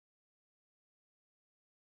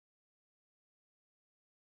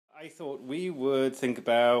I thought we would think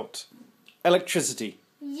about electricity.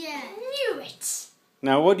 Yeah. Knew it.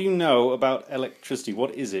 Now, what do you know about electricity?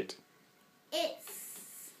 What is it?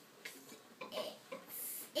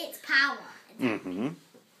 It's power. Mm-hmm.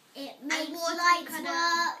 It makes lights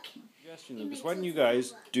work. Suggestion, Lucas. Why don't you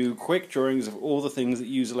guys do quick drawings of all the things that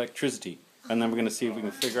use electricity, and then we're going to see if we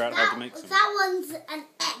can figure out how to make some. That one's an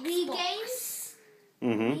Wii games.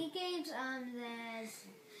 Mm-hmm. Wii games, and there's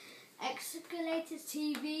escalators,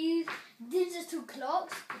 TVs, digital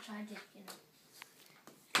clocks, which I did,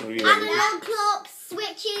 Analog clocks,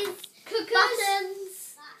 switches, cookers,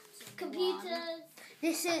 buttons, computers.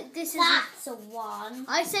 This is That's a one.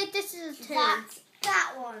 I said this is a two.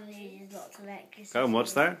 That one uses lots of electricity. Oh, and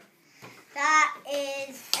what's that? That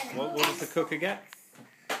is What does the cooker get?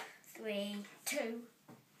 3, 2.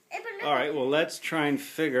 All right, well, let's try and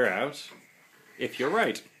figure out if you're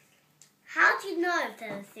right. How do you know if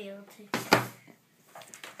there's a CO2?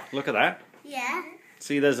 Look at that. Yeah.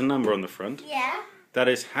 See, there's a number on the front. Yeah. That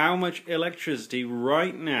is how much electricity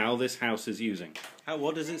right now this house is using.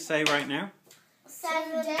 What does it say right now?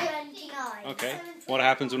 729. Okay. What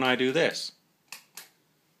happens when I do this?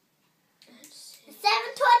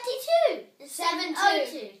 722.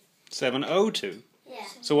 702. 702. Yeah.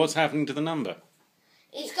 So what's happening to the number?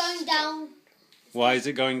 It's going down. Why is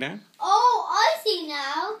it going down? Oh, I see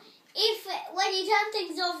now. When you turn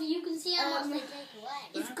things off, you can see how much they take away.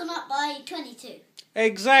 It's gone up by 22.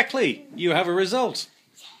 Exactly. You have a result.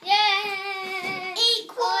 Yay!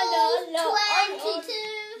 Equals 22.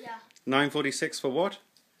 946 for what?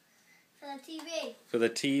 For the TV. For the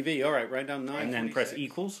TV. All right, write down 9 and then press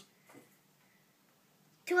equals.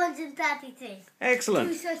 233.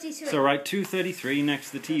 Excellent. 233. So write 233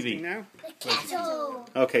 next to the TV. Now. The kettle.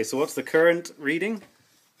 Okay, so what's the current reading?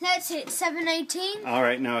 Let's hit 718. All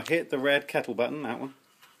right, now hit the red kettle button, that one.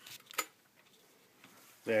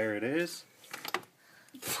 There it is.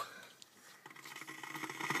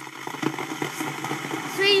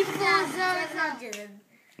 340.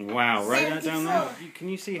 Wow, write that down there. Can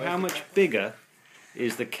you see how much bigger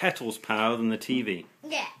is the kettle's power than the TV?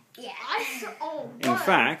 Yeah. In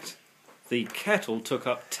fact, the kettle took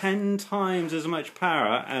up 10 times as much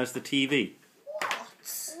power as the TV.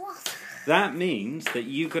 What? That means that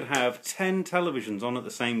you could have 10 televisions on at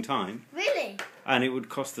the same time, Really? and it would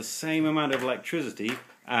cost the same amount of electricity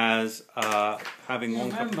as having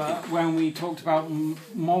one cup of tea. Remember when we talked about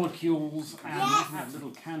molecules and that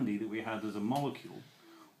little candy that we had as a molecule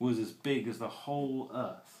was as big as the whole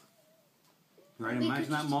Earth? Right?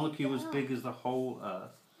 Imagine that molecule as big as the whole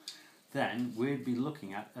Earth. Then we'd be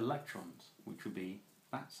looking at electrons, which would be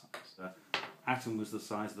that size. The atom was the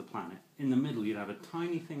size of the planet. In the middle you'd have a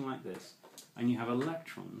tiny thing like this, and you have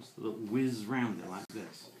electrons that whiz round it like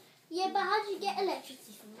this. Yeah, but how do you get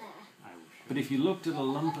electricity from there? But if you looked at a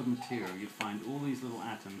lump of material, you'd find all these little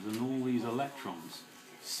atoms and all these electrons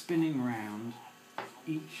spinning round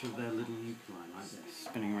each of their little nuclei like this,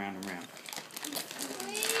 spinning round and round.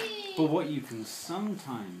 But what you can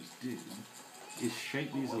sometimes do is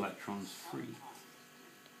shake these electrons free,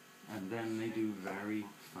 and then they do very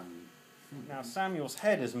funny things. Now, Samuel's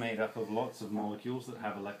head is made up of lots of molecules that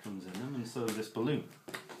have electrons in them, and so is this balloon.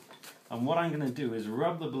 And what I'm going to do is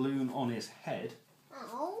rub the balloon on his head,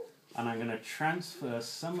 Oh. and I'm going to transfer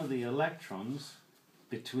some of the electrons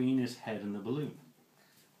between his head and the balloon.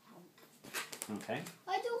 Okay?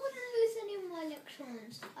 I don't want to lose any of my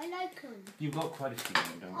electrons. I like them. You've got quite a few,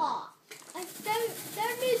 don't you? Oh, I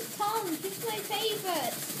don't lose Tom. He's my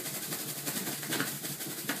favourite.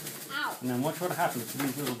 Ow. And then watch what happens to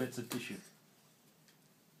these little bits of tissue.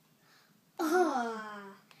 Oh.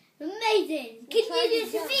 Amazing. Can you do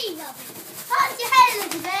it to me, love? Hold your head a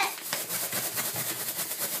little bit.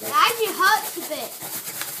 It actually hurts a bit.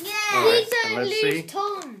 Yeah. All right, Please don't let's lose see.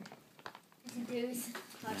 Tom.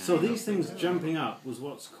 So these things jumping up was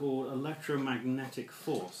what's called electromagnetic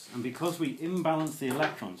force. And because we imbalanced the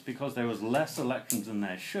electrons, because there was less electrons than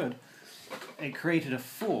there should, it created a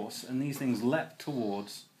force, and these things leapt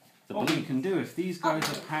towards the balloon. What we can do, if these guys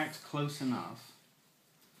are packed close enough,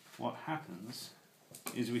 what happens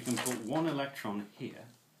is we can put one electron here,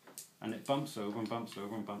 and it bumps over and bumps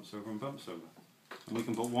over and bumps over and bumps over. And we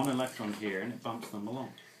can put one electron here, and it bumps them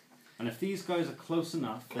along. And if these guys are close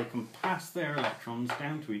enough, they can pass their electrons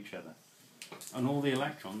down to each other. And all the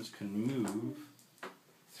electrons can move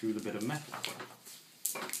through the bit of metal.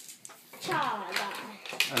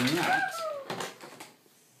 And that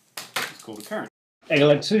is called a current.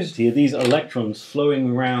 Electricity are these electrons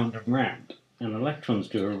flowing round and round. And electrons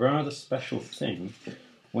do a rather special thing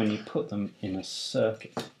when you put them in a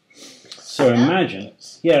circuit. So imagine,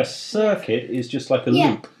 a circuit is just like a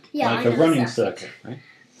loop, like a running circuit, right?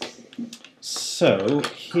 So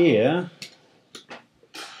here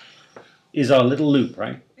is our little loop,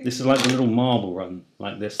 right? This is like the little marble run,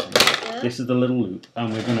 like this thing. This is the little loop,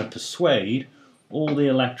 and we're going to persuade all the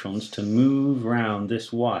electrons to move around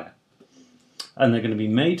this wire. And they're going to be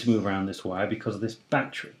made to move around this wire because of this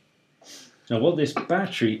battery. Now what this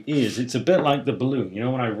battery is, it's a bit like the balloon. You know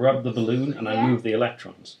when I rub the balloon and I move the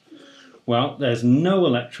electrons? Well, there's no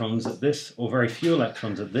electrons at this, or very few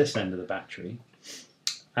electrons at this end of the battery,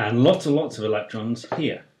 and lots and lots of electrons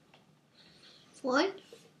here. Why?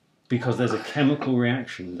 Because there's a chemical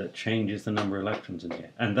reaction that changes the number of electrons in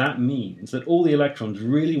here. And that means that all the electrons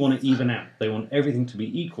really want to even out. They want everything to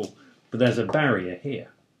be equal, but there's a barrier here,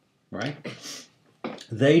 right?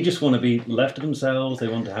 They just want to be left to themselves. They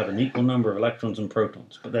want to have an equal number of electrons and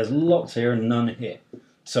protons. But there's lots here and none here.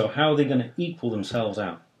 So how are they going to equal themselves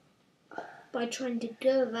out? By trying to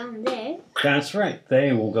go around there. That's right.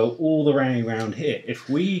 They will go all the way around here. If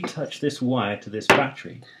we touch this wire to this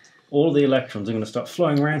battery, all the electrons are going to start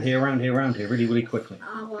flowing around here, around here, around here, really, really quickly.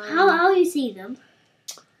 How you see them?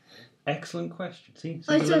 Excellent question. See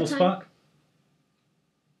the little spark?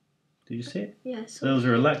 Did you see it? Yes. Those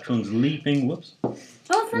are electrons leaping, whoops,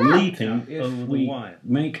 What's leaping over the wire.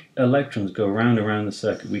 Make electrons go round and round the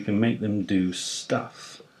circuit. We can make them do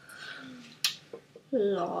stuff.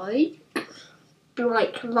 Like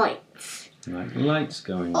lights. Like lights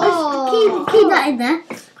going. Oh, keep that in there,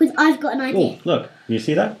 because I've got an idea. Oh, look, you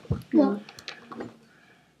see that? What?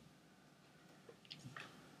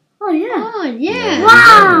 Oh yeah. Oh yeah. Yeah,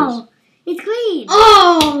 Wow! It's green.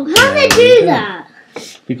 Oh, how do they do that?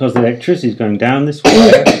 Because the electricity is going down this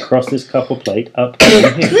wire, across this copper plate, up over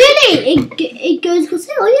here. Really? It goes across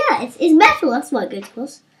here? Oh yeah, it's metal, that's why it goes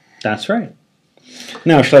across. That's right.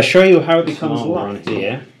 Now, shall I show you how it becomes light?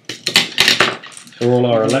 Here are all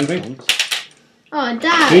our electrons. Oh,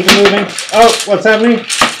 Dad. Keep it moving. Oh, what's happening? They're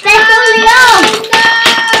falling off!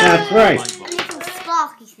 That's right. A little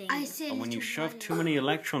sparky thing. I see. And when you shove too many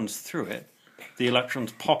electrons through it, the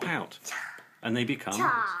electrons pop out and they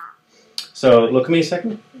become. So look at me a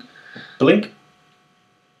second. Blink.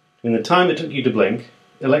 In the time it took you to blink,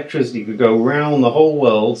 electricity could go round the whole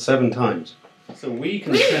world 7 times. So we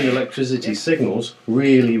can send electricity signals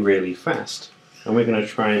really, really fast. And we're going to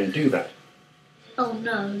try and do that. Oh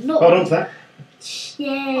no, not. Hold on to that.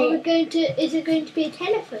 Yay. Is it going to be a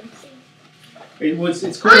telephone thing?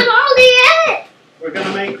 It's called. I'm holding it! We're going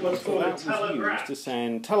to make what's called a telegraph. To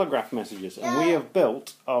send telegraph messages, and we have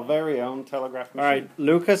built our very own telegraph machine. All right,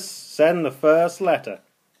 Lucas, send the first letter.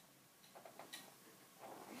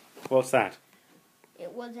 What's that?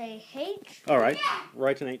 It was a H. All right,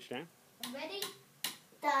 write an H down. Ready?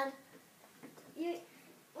 Done.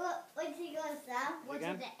 What's he going to say? What's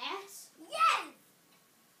it, the S? Yes!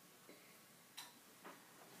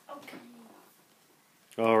 Okay.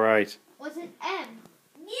 All right. What's an M?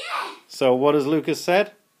 Yeah! So what has Lucas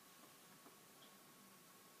said?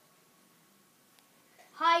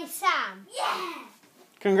 Hi, Sam. Yeah!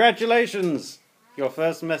 Congratulations! Your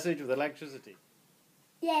first message with electricity.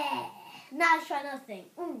 Yeah! Now let's try another thing.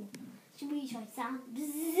 Should we try Sam?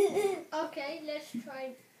 Okay, let's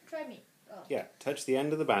try me. Oh. Yeah, touch the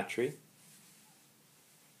end of the battery.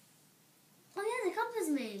 Oh yeah, the compass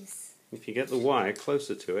moves. If you get the wire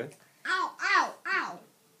closer to it. Ow, ow, ow.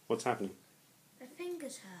 What's happening? My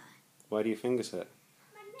fingers hurt. Why do your fingers hurt?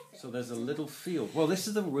 So there's a little field. Well, this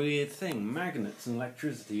is the weird thing. Magnets and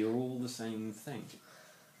electricity are all the same thing.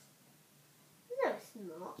 No, it's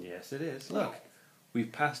not. Yes, it is. Look,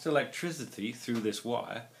 we've passed electricity through this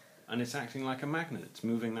wire, and it's acting like a magnet. It's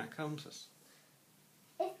moving that compass.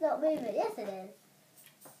 It's not moving. Yes, it is.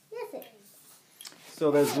 Yes, it is.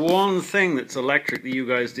 So there's one thing that's electric that you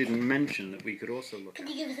guys didn't mention that we could also look at.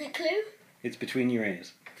 Can you give us a clue? It's between your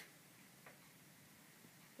ears.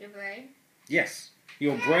 Your brain. Yes.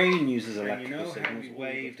 Your brain uses electrical signals. We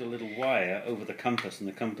waved a little wire over the compass and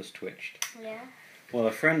the compass twitched. Yeah. Well,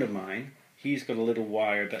 a friend of mine, he's got a little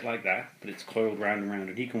wire a bit like that, but it's coiled round and round,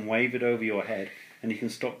 and he can wave it over your head and he can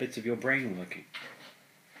stop bits of your brain working.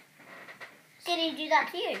 Did he do that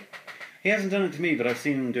to you? He hasn't done it to me, but I've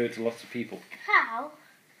seen him do it to lots of people. How?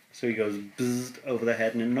 So he goes bzzzt over the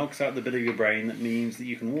head and it knocks out the bit of your brain that means that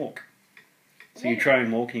you can walk. So you try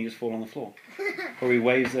and walk and you just fall on the floor. Or he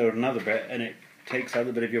waves over another bit and it takes out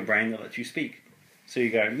the bit of your brain that lets you speak. So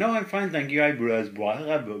you go, no, I'm fine, thank you, I blah, blah,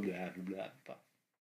 blah, blah, blah, blah.